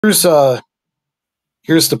Here's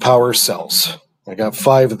here's the power cells. I got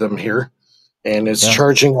 5 of them here, and it's Yeah.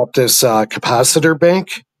 charging up this capacitor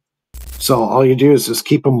bank. So all you do is just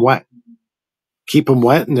keep them wet. Keep them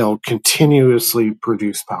wet, and they'll continuously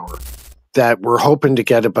produce power. That we're hoping to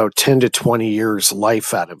get about 10 to 20 years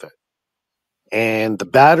life out of it. And the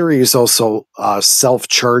battery is also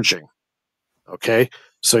self-charging. Okay,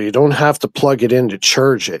 so you don't have to plug it in to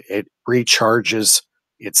charge it; it recharges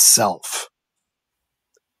itself.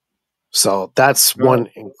 So that's Right.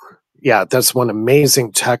 that's one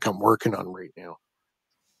amazing tech I'm working on right now.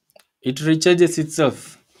 It recharges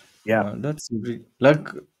itself. Yeah. That's like,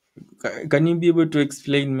 can you be able to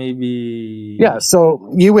explain Yeah. maybe?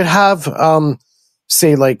 So you would have,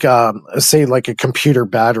 say like a computer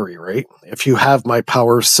battery, right? If you have my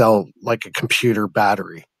power cell like a computer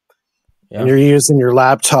battery, and Yeah. you're using your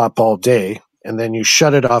laptop all day, and then you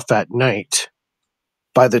shut it off at night,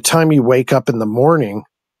 by the time you wake up in the morning,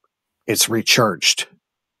 it's recharged.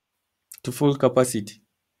 To full capacity.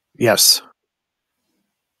 Yes.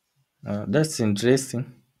 That's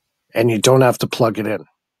interesting. And you don't have to plug it in.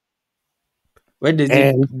 Where does it?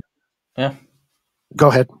 And Yeah. go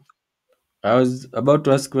ahead. I was about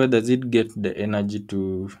to ask, where does it get the energy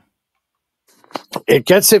to? It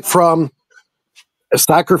gets it from a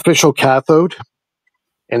sacrificial cathode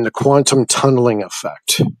and the quantum tunneling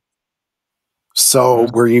effect. So Uh,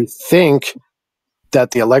 where you think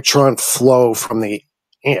that the electron flow from the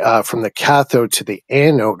cathode to the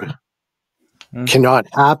anode mm, cannot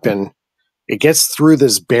happen, it gets through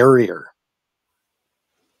this barrier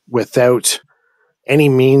without any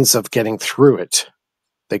means of getting through it.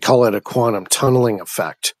 They call it a quantum tunneling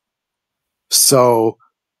effect. So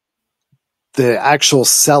the actual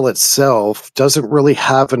cell itself doesn't really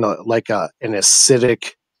have an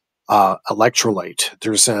acidic electrolyte.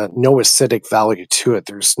 There's no acidic value to it.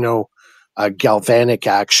 There's no galvanic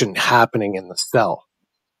action happening in the cell.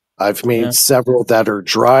 I've yeah. made several that are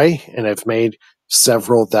dry, and I've made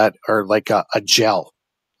several that are like a gel,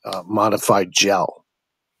 modified gel.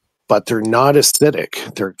 But they're not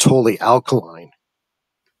acidic. They're totally alkaline.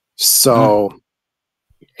 Mm. So,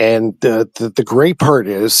 and the great part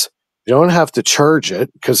is you don't have to charge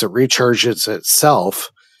it because it recharges itself,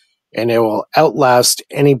 and it will outlast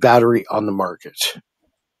any battery on the market.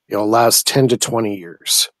 It'll last 10 to 20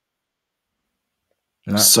 years.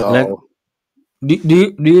 Like, So,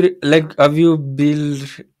 like, have you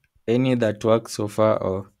built any that works so far,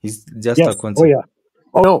 or is just a yes. Oh, concept? yeah.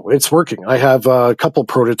 Oh, no, it's working. I have a couple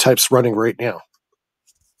prototypes running right now.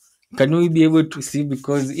 Can we be able to see?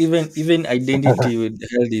 Because even identity with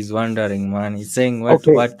health is wondering, man. It's saying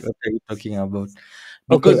Okay. what are you talking about? Okay.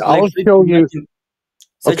 Because like, I'll let's show you. imagine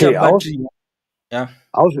such a Okay. battery. Yeah.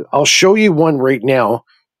 I'll show you one right now.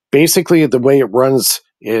 Basically, the way it runs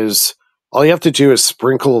is all you have to do is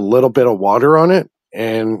sprinkle a little bit of water on it,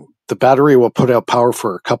 and the battery will put out power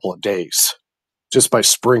for a couple of days just by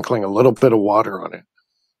sprinkling a little bit of water on it.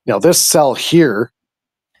 Now, this cell here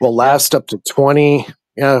will Yeah. last up to 20,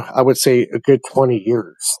 yeah, I would say a good 20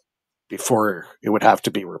 years before it would have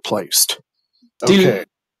to be replaced. Till. Okay.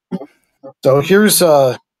 So here's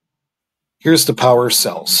the power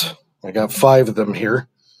cells. I got 5 of them here,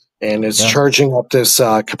 and it's Yeah. charging up this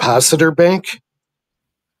capacitor bank.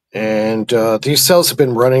 And these cells have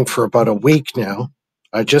been running for about a week now.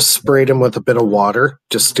 I just sprayed them with a bit of water,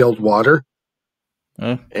 distilled water,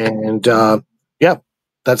 Yeah. and yeah,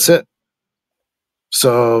 that's it.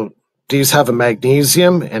 So these have a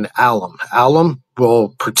magnesium and alum. Alum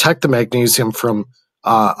will protect the magnesium from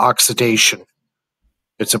oxidation.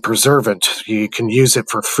 It's a preservant. You can use it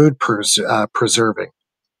for food preserving.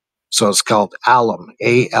 So it's called alum,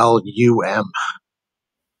 ALUM.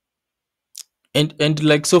 And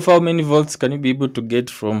like, so far, how many volts can you be able to get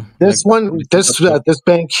from This like one, the setup? this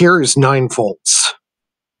bank here is 9 volts.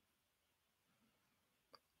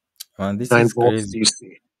 Man, this 9 is volts crazy.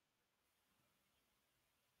 DC.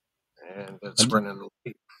 And it's And running.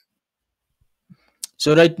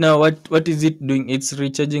 so right now, what is it doing? It's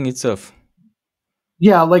recharging itself.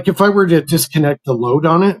 Yeah, like if I were to disconnect the load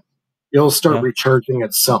on it, it'll start Yeah. recharging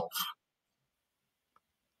itself.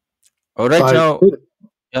 Or right But now,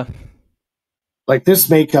 yeah. like this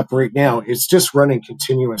makeup right now, it's just running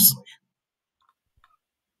continuously.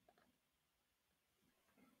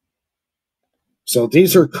 So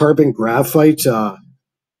these are carbon graphite.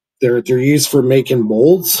 They're used for making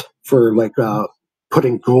molds for like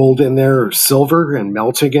putting gold in there or silver and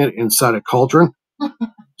melting it inside a cauldron.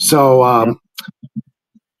 So Yeah.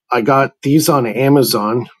 I got these on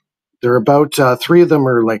Amazon. They're about 3 of them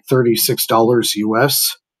are like $36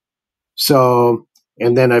 US. So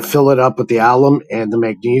and then I fill it up with the alum and the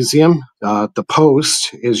magnesium. The post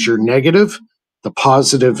is your negative. The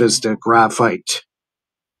positive is the graphite.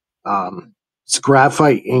 It's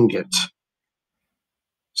graphite ingot.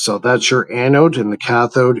 So that's your anode, and the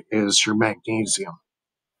cathode is your magnesium.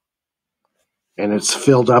 And it's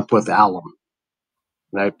filled up with alum.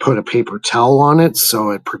 And I put a paper towel on it so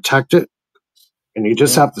it protect it. And you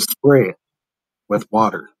just Yeah. have to spray it with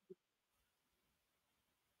water.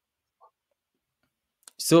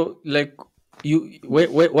 So like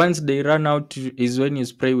once they run out is when you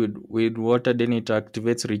spray with water, then it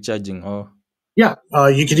activates recharging. Or Yeah,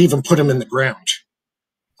 you could even put them in the ground.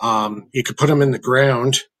 You could put them in the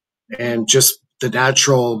ground, and just the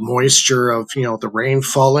natural moisture of the rain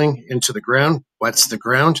falling into the ground wets the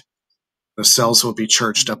ground. The cells will be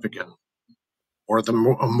charged up again. Or the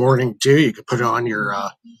morning dew, you could put it on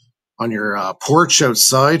your porch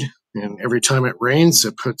outside, and every time it rains,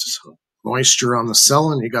 it puts moisture on the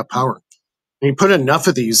cell, and you got power. And you put enough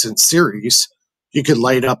of these in series, you could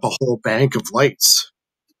light up a whole bank of lights,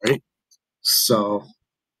 right? So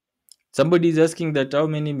somebody is asking that how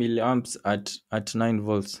many milliamps at 9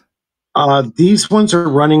 volts. these ones are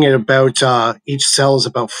running at about each cell is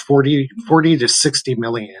about 40 to 60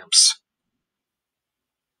 milliamps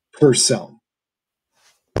per cell.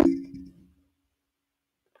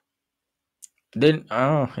 Then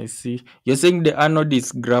I see. You're saying the anode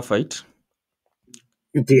is graphite.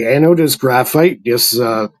 The anode is graphite.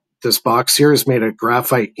 This box here is made of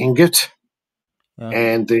graphite ingot, Yeah.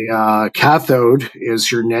 and the cathode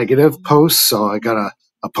is your negative post. So I got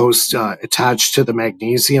a post attached to the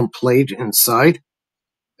magnesium plate inside,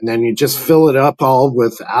 and then you just fill it up all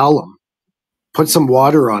with alum. Put some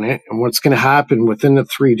water on it, and what's going to happen within the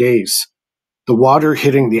 3 days? The water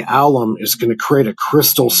hitting the alum is going to create a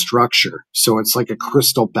crystal structure. So it's like a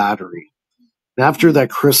crystal battery. And after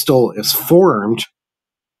that crystal is formed,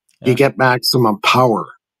 you Yeah. get maximum power.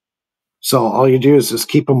 So all you do is just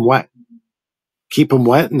keep them wet. Keep them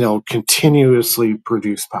wet, and they'll continuously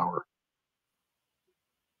produce power.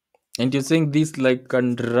 And you're saying this like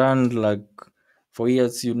can run like for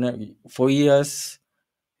years. For years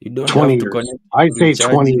you don't 20 have to years. connect it I to say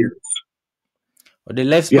 20 recharging. years. Or the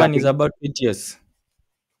Yeah, lifespan is about 8 years.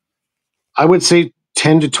 I would say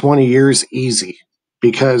 10 to 20 years easy,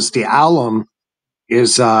 because the alum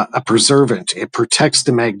is a preservant. It protects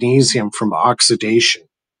the magnesium from oxidation.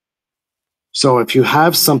 So if you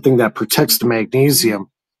have something that protects the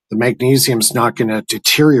magnesium's not going to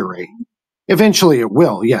deteriorate. Eventually it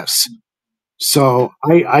will, yes. So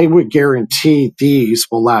I would guarantee these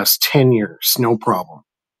will last 10 years, no problem.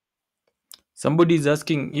 Somebody is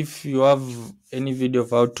asking if you have any video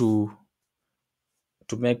of how to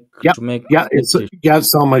make Yep. to make Yeah, safety.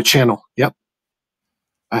 it's on my channel. Yep.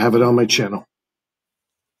 I have it on my channel.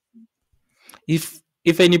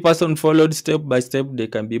 If any person followed step by step, they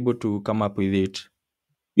can be able to come up with it.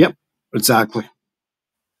 Yep. Exactly.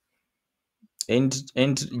 And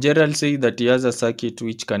Gerald says that he has a circuit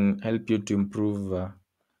which can help you to improve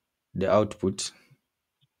the output.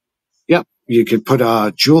 Yep. You could put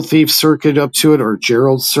a Jewel Thief circuit up to it, or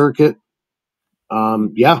Gerald circuit.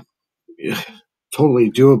 Yeah. Totally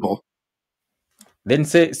doable. Then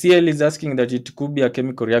say CL is asking that it could be a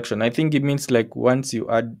chemical reaction. I think it means like once you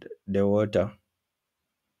add the water.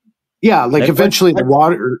 Yeah, like Like eventually what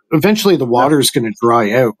the water is going to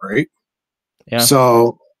dry out, right? yeah.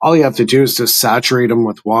 So all you have to do is just saturate them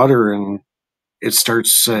with water, and it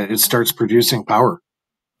starts producing power.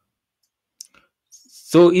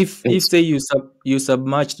 So if It's say you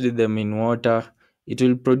submerged them in water, it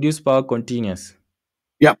will produce power continuous.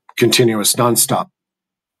 Yep, continuous, nonstop.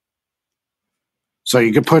 So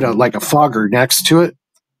you could put like a fogger next to it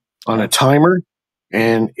on a Yeah. timer,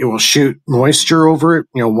 and it will shoot moisture over it,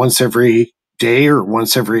 once every day or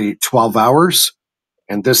once every 12 hours,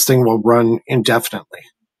 and this thing will run indefinitely.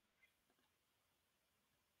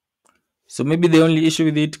 So maybe the only issue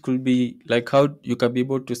with it could be like how you can be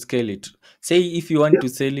able to scale it. Say if you want Yeah. to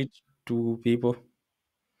sell it to people.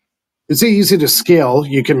 It's easy to scale.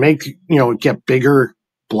 You can get bigger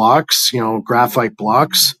blocks, graphite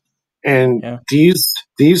blocks, and Yeah.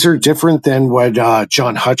 these are different than what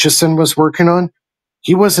John Hutchison was working on.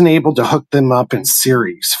 He wasn't able to hook them up in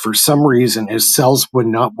series. For some reason, his cells would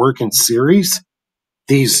not work in series.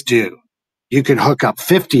 These do. You could hook up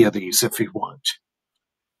 50 of these if you want,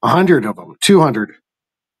 100 of them, 200.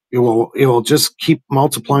 It will just keep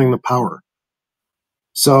multiplying the power.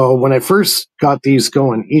 So when I first got these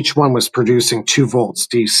going, each one was producing 2 volts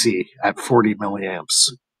DC at 40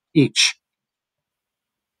 milliamps each.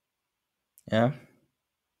 Yeah.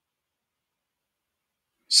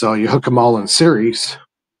 So you hook them all in series,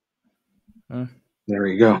 Mm. There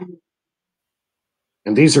you go.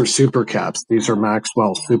 And these are super caps. These are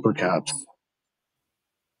Maxwell super caps.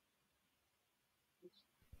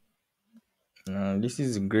 This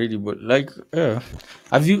is incredible. Like,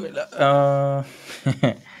 have you?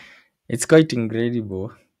 It's quite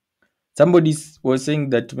incredible. Somebody was saying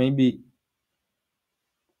that maybe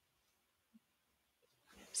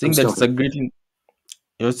I'm saying that still it's a here. great.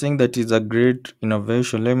 You're saying that it's a great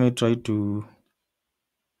innovation. Let me try to.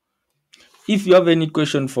 If you have any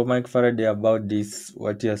question for Mike Faraday about this,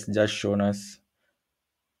 what he has just shown us,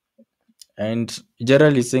 and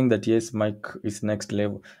Gerald is saying that yes, Mike is next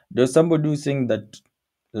level. There's somebody who's saying that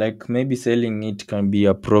like maybe selling it can be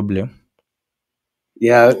a problem.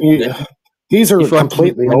 Yeah, Like these are if you want to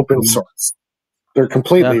make completely money open from it, source. They're yeah.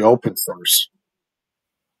 completely open source.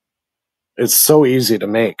 It's so easy to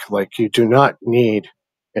make. Like, you do not need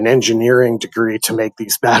an engineering degree to make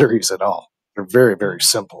these batteries at all. They're very, very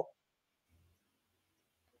simple.